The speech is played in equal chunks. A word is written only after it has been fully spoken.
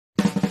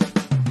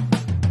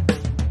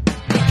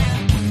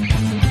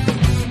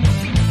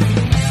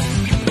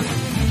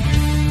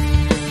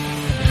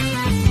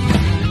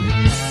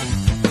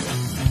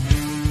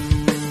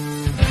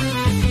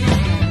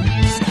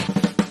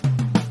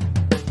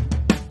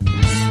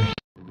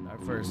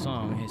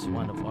is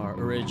one of our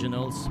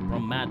originals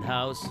from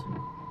Madhouse.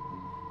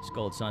 It's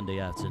called Sunday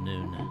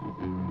Afternoon.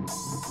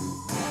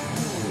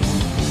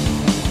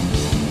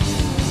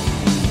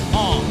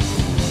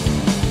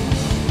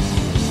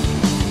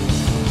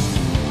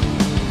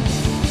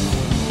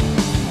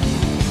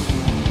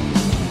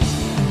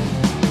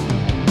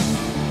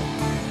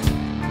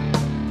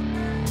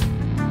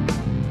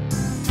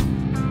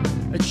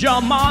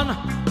 Jaman,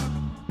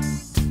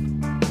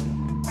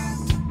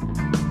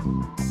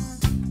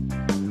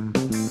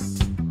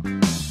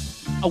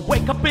 I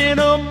wake up in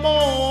the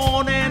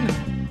morning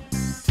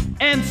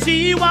and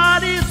see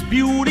what is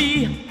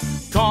beauty.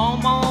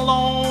 Come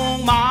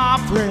along,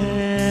 my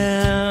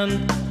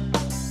friend.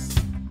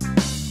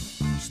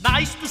 It's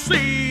nice to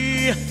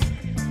see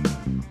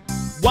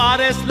what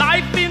is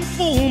life in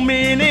full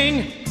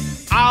meaning.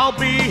 I'll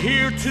be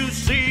here to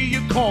see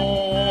you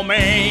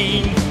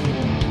coming.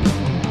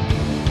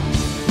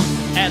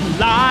 And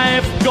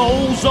life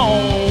goes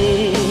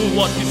on.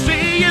 What you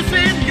see is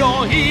in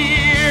your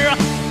ear.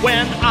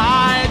 When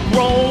I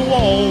grow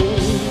old,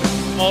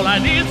 all I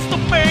need is to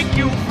make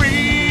you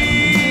feel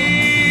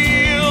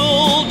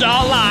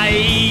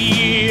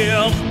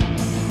alive.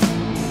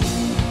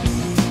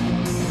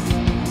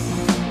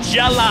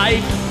 Your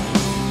life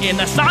in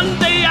a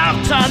Sunday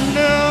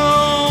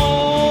afternoon.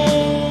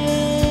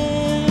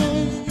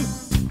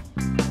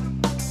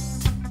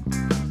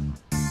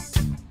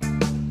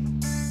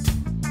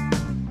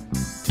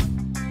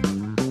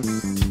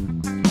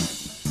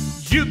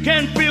 You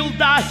can feel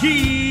the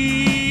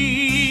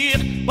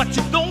heat, but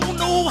you don't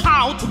know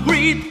how to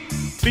breathe.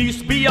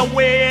 Please be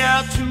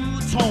aware to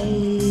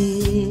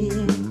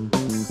tone.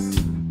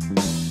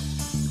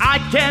 I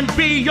can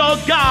be your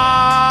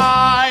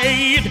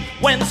guide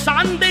when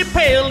Sunday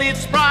pale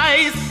its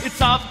price.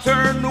 It's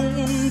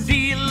afternoon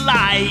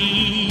delight,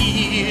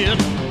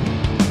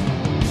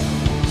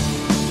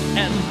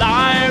 and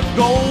life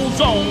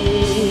goes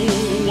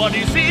on. What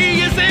you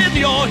see is in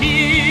your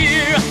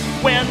ear.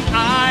 When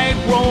I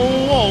grow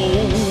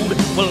old,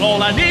 well,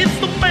 all I need is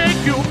to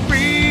make you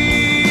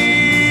feel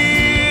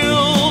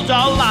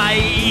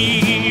alive.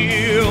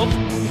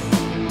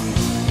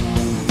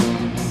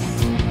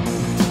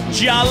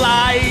 Your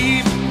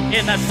life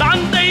in a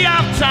Sunday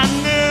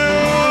afternoon.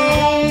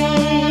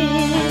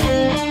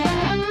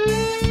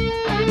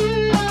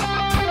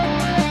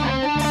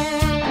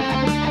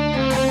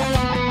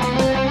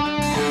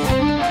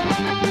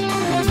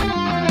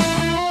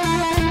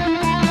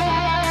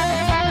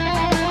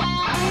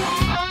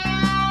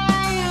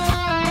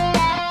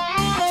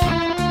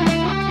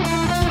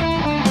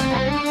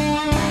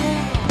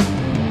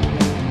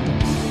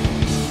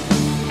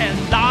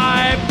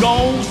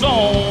 Goes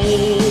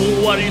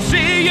on. What you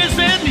see is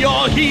in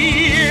your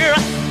ear.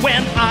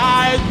 When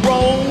I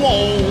grow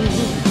old,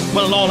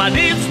 well, all I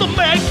need is to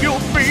make you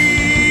feel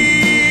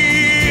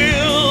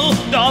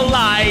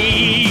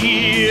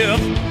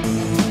alive.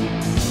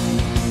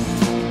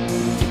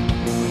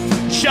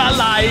 Your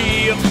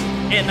life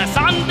in a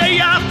Sunday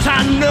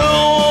afternoon.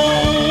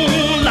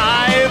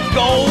 Life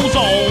goes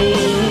on.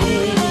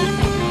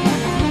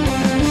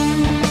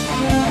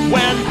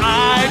 When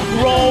I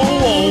grow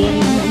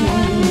old,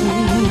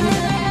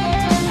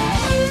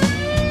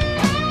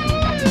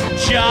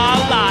 your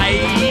life.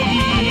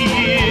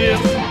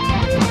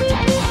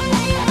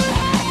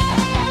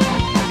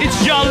 It's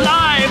your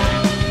life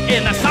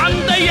in a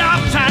Sunday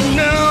afternoon.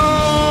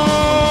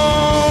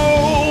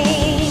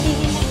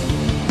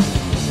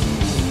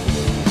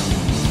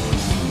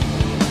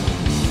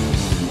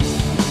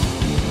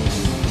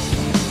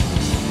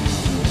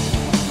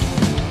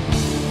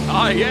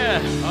 Oh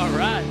yeah, all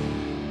right.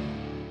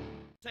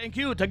 Thank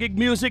you, Taguig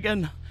Music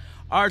and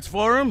Arts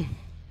Forum.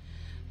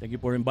 Thank you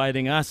for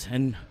inviting us.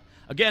 And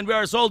again, we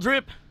are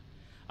SoulDrift.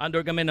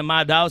 Under kami ng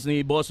Madhouse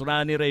ni Boss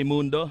Rani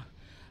Raimundo.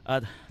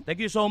 Thank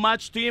you so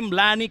much, Team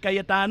Lani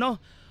Cayetano,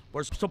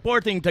 for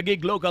supporting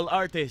Taguig local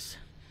artists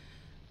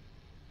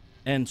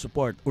and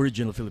support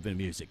original Philippine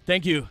music.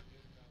 Thank you.